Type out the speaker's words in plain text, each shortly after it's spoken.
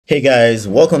Hey guys,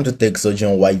 welcome to Tech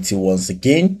Surgeon YT once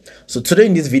again. So today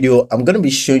in this video, I'm going to be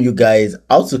showing you guys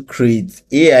how to create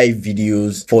AI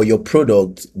videos for your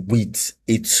product with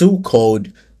a tool called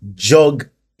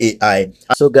JoggAI.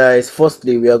 So guys,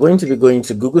 firstly, we are going to be going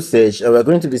to Google search and we're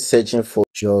going to be searching for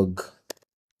JoggAI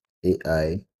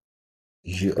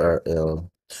URL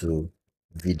to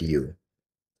video.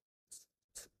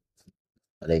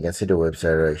 And you can see the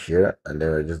website right here, and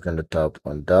then we're just going to tap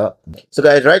on that. So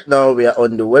guys, right now we are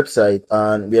on the website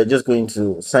and we are just going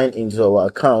to sign into our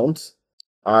account,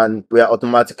 and we are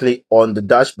automatically on the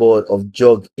dashboard of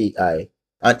JoggAI.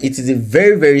 And it is a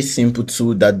very simple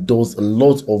tool that does a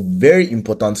lot of very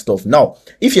important stuff. Now,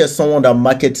 if you're someone that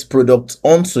markets products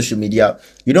on social media,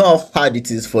 you know how hard it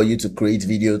is for you to create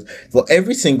videos for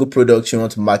every single product you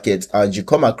want to market and you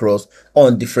come across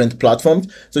on different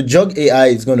platforms. So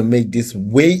JoggAI is going to make this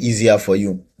way easier for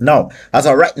you. Now, as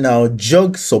of right now,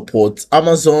 Jogg supports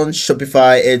Amazon,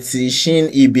 Shopify, Etsy,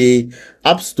 Shein, eBay,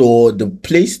 App Store, the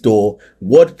Play Store,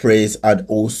 WordPress, and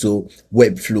also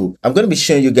Webflow. I'm going to be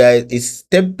showing you guys a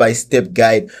step-by-step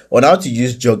guide on how to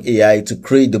use JoggAI to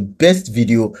create the best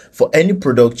video for any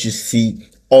product you see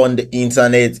on the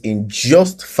internet in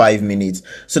just 5 minutes.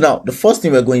 So now the first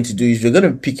thing we're going to do is we're going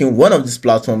to be picking one of these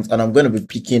platforms, and I'm going to be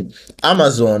picking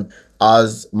Amazon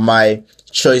as my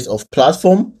choice of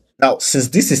platform. Now, since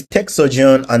this is Tech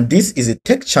Surgeon and this is a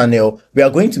tech channel, we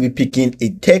are going to be picking a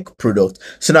tech product.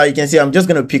 So now you can see I'm just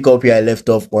going to pick up where I left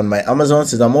off on my Amazon,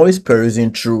 since I'm always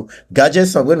perusing through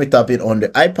gadgets. So I'm going to be tapping on the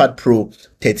iPad Pro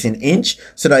 13-inch.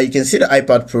 So now you can see the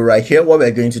iPad Pro right here. What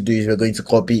we're going to do is we're going to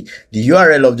copy the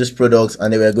URL of this product,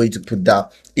 and then we're going to put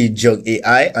that in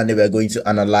JoggAI, and then we're going to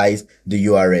analyze the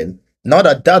URL. Now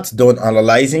that that's done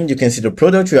analyzing, you can see the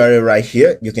product URL right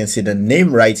here, you can see the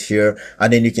name right here,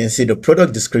 and then you can see the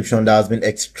product description that has been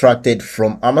extracted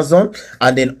from Amazon,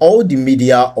 and then all the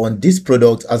media on this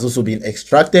product has also been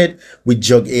extracted with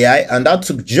JoggAI, and that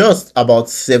took just about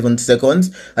 7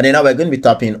 seconds. And then now we're going to be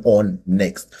tapping on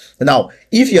next. Now,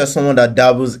 if you're someone that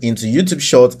dabbles into YouTube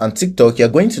Shorts and TikTok, you're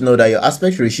going to know that your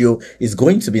aspect ratio is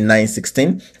going to be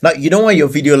 9:16. Now, you don't want your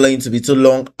video length to be too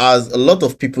long, as a lot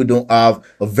of people don't have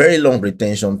a very long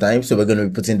retention time. So we're going to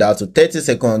be putting that to 30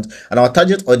 seconds, and our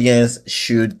target audience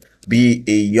should be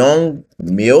a young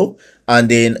male. And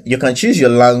then you can choose your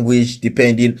language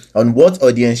depending on what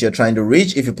audience you're trying to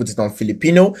reach. If you put it on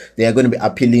Filipino, they are going to be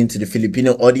appealing to the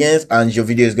Filipino audience, and your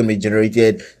video is going to be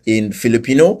generated in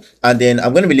Filipino. And then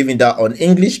I'm going to be leaving that on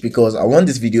English because I want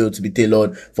this video to be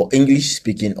tailored for English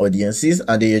speaking audiences.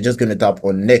 And then you're just going to tap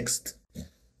on next.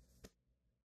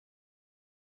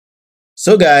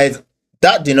 So guys,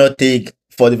 that did not take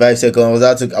 45 seconds,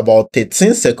 that took about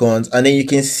 13 seconds. And then you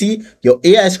can see your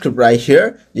AI script right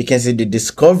here. You can see the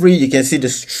discovery, you can see the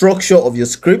structure of your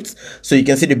script. So you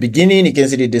can see the beginning, you can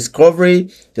see the discovery,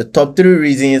 the top 3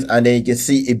 reasons, and then you can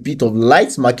see a bit of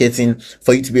light marketing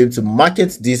for you to be able to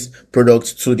market this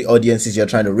product to the audiences you're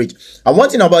trying to reach. And one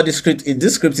thing about this script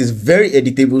is very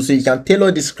editable, so you can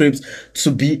tailor the script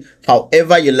to be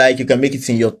however you like. You can make it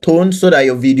in your tone so that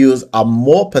your videos are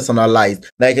more personalized.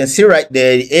 Now you can see right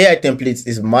there, the AI templates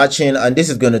is matching, and this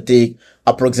is going to take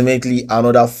approximately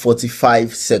another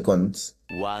 45 seconds.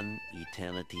 One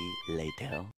eternity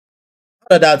later.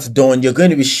 After that's done, you're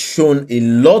going to be shown a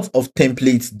lot of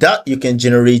templates that you can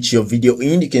generate your video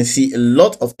in. You can see a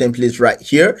lot of templates right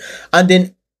here, and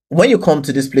then when you come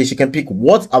to this place, you can pick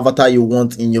what avatar you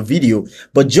want in your video.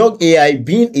 But JoggAI,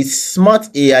 being a smart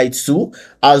AI tool,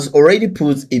 has already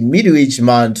put a middle-aged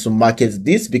man to market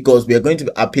this, because we are going to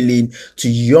be appealing to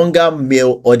younger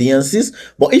male audiences.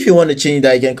 But if you want to change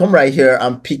that, you can come right here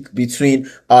and pick between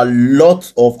a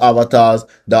lot of avatars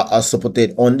that are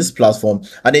supported on this platform.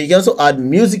 And then you can also add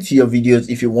music to your videos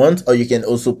if you want, or you can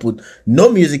also put no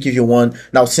music if you want.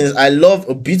 Now, since I love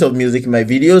a bit of music in my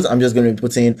videos, I'm just going to be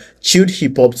putting chilled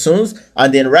hip-hop tunes.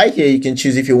 And then right here, you can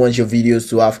choose if you want your videos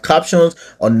to have captions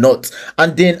or not.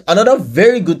 And then another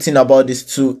very good thing about this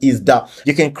tool is that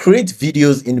you can create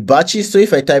videos in batches. So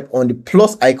if I type on the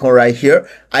plus icon right here,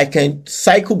 I can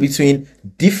cycle between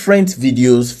different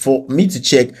videos for me to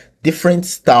check different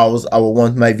styles I will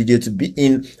want my video to be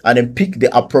in, and then pick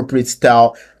the appropriate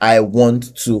style I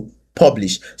want to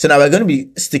publish. So now we're going to be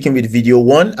sticking with video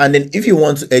 1, and then if you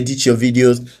want to edit your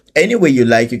videos any way you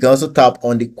like, you can also tap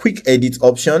on the quick edit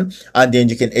option, and then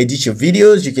you can edit your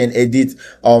videos. You can edit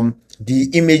the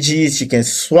images. You can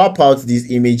swap out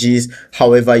these images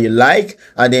however you like,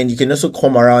 and then you can also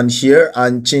come around here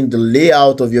and change the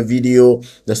layout of your video,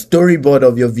 the storyboard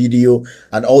of your video,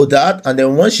 and all that. And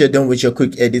then once you're done with your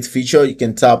quick edit feature, you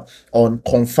can tap on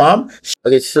confirm.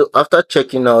 Okay, so after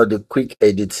checking out the quick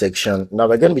edit section, now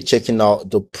we're going to be checking out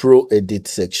the pro edit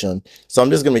section. So I'm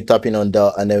just going to be tapping on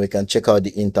that, and then we can check out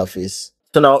the interface.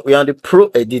 So now we're on the pro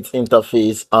edit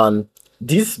interface, and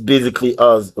this basically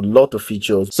has a lot of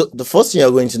features. So the first thing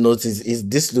you're going to notice is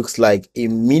this looks like a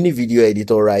mini video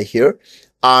editor right here,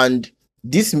 and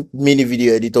this mini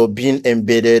video editor being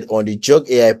embedded on the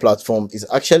JoggAI platform is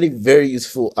actually very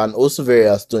useful and also very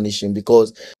astonishing,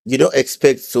 because you don't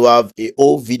expect to have a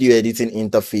whole video editing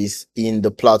interface in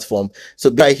the platform. So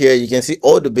right here you can see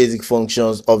all the basic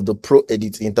functions of the pro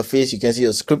edit interface. You can see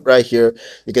your script right here,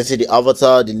 you can see the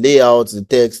avatar, the layout, the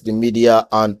text, the media,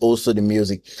 and also the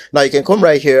music. Now you can come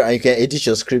right here and you can edit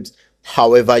your script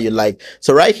however you like.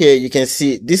 So right here you can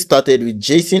see this started with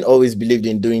Jason always believed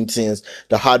in doing things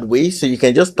the hard way. So you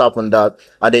can just tap on that,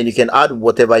 and then you can add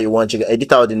whatever you want. You can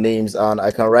edit out the names, and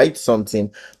I can write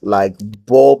something like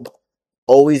Bob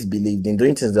always believed in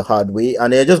doing things the hard way,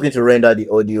 and they're just going to render the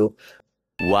audio.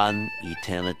 One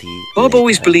eternity Bob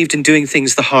always later. believed in doing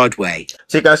things the hard way.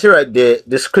 So you can see right there,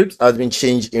 the script has been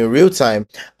changed in real time,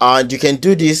 and you can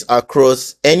do this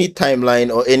across any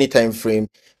timeline or any time frame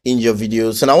in your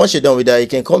video. So now once you're done with that, you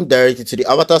can come directly to the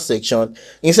avatar section.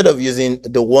 Instead of using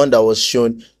the one that was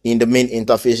shown in the main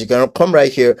interface, you can come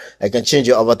right here. I can change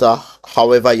your avatar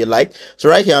however you like. So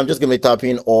right here, I'm just going to be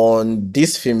tapping on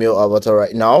this female avatar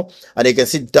right now, and you can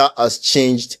see that has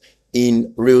changed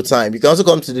in real time. You can also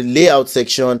come to the layout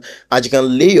section, and you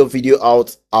can lay your video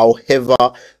out however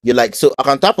you like. So I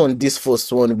can tap on this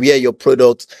first one where your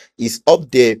product is up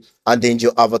there and then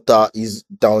your avatar is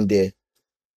down there.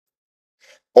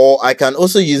 Or I can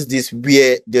also use this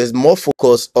where there's more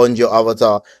focus on your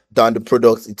avatar than the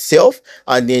product itself,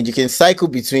 and then you can cycle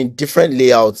between different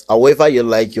layouts however you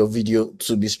like your video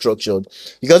to be structured.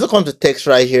 You can also come to text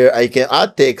right here, and you can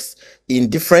add text in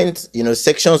different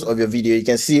sections of your video. You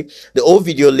can see the whole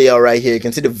video layout right here. You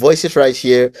can see the voices right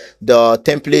here, the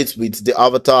templates with the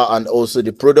avatar, and also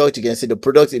the product. You can see the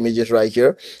product images right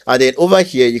here, and then over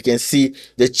here you can see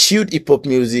the chilled hip-hop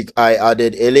music I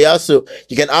added earlier. So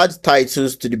you can add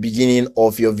titles to the beginning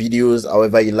of your videos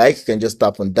however you like. You can just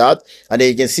tap on that, and then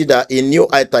you can see that a new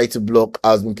title block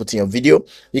has been put in your video.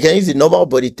 You can use the normal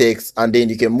body text, and then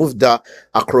you can move that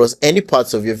across any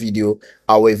parts of your video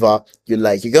however you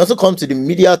like. You can also come to the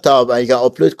media tab, and you can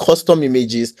upload custom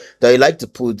images that you like to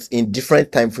put in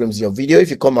different time frames in your video.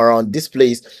 If you come around this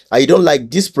place and you don't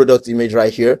like this product image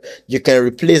right here, you can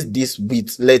replace this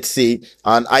with, let's say,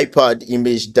 an iPad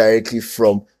image directly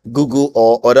from Google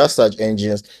or other search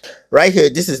engines. Right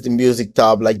here, this is the music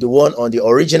tab, like the one on the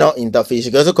original interface. You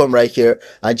can also come right here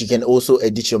and you can also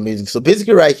edit your music. So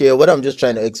basically right here, what I'm just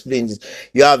trying to explain is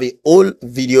you have a whole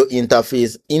video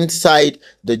interface inside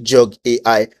the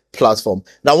JoggAI platform.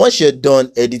 Now once you're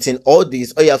done editing all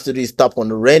these, all you have to do is tap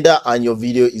on render, and your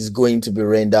video is going to be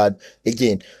rendered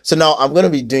again. So now I'm going to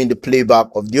be doing the playback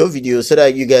of your video so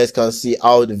that you guys can see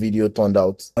how the video turned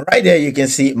out. Right there you can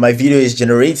see my video is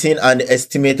generating, and the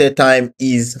estimated time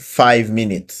is 5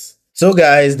 minutes. So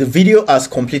guys, the video has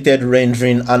completed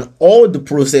rendering, and all the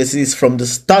processes from the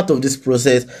start of this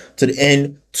process to the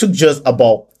end took just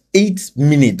about 8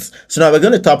 minutes. So now we're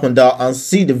going to tap on that and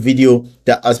see the video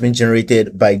that has been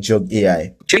generated by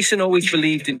JoggAI. Jason always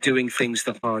believed in doing things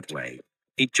the hard way.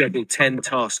 He'd juggle 10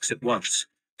 tasks at once,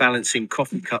 balancing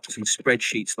coffee cups and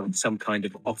spreadsheets like some kind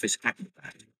of office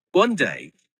acrobat. One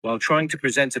day, while trying to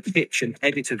present a pitch and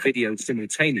edit a video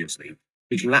simultaneously,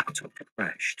 his laptop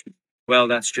crashed. Well,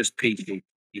 that's just peachy,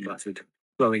 he muttered,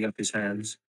 throwing up his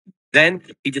hands. Then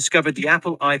he discovered the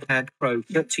Apple iPad Pro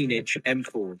 13-inch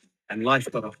M4, and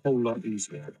life got a whole lot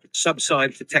easier.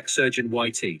 Subside to tech surgeon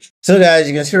YT. So guys,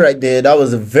 you can see right there, that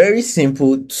was a very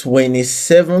simple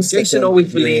 27 Jason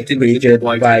always believed in created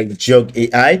by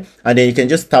JoggAI, and then you can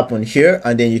just tap on here,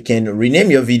 and then you can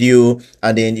rename your video,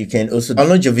 and then you can also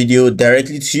download your video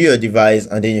directly to your device,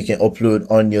 and then you can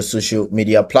upload on your social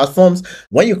media platforms.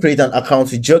 When you create an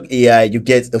account with JoggAI, you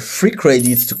get a free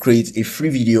credit to create a free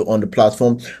video on the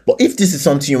platform. But if this is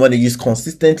something you want to use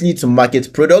consistently to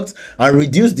market products and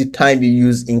reduce the time you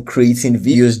use in creating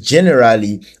videos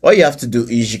generally, all you have to do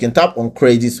is you can tap on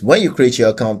credits when you create your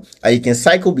account, and you can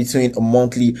cycle between a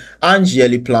monthly and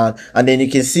yearly plan, and then you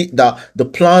can see that the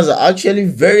plans are actually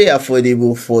very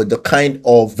affordable for the kind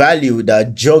of value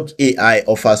that JoggAI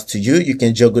offers to you. You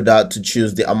can juggle that to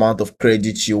choose the amount of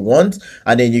credits you want,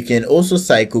 and then you can also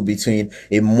cycle between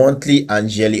a monthly and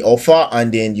yearly offer,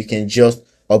 and then you can just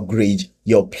upgrade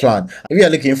your plan. If you are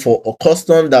looking for a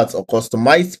custom that's a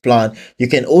customized plan, you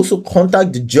can also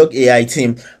contact the JoggAI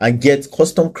team and get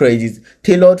custom credits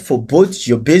tailored for both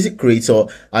your basic creator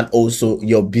and also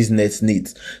your business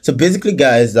needs. So basically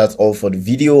guys, that's all for the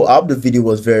video. I hope the video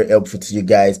was very helpful to you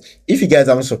guys. If you guys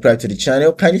haven't subscribed to the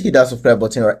channel, kindly hit that subscribe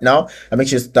button right now and make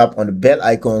sure to tap on the bell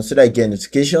icon so that you get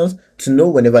notifications to know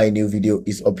whenever a new video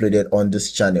is uploaded on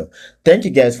this channel. Thank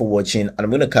you guys for watching, and I'm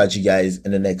going to catch you guys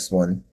in the next one.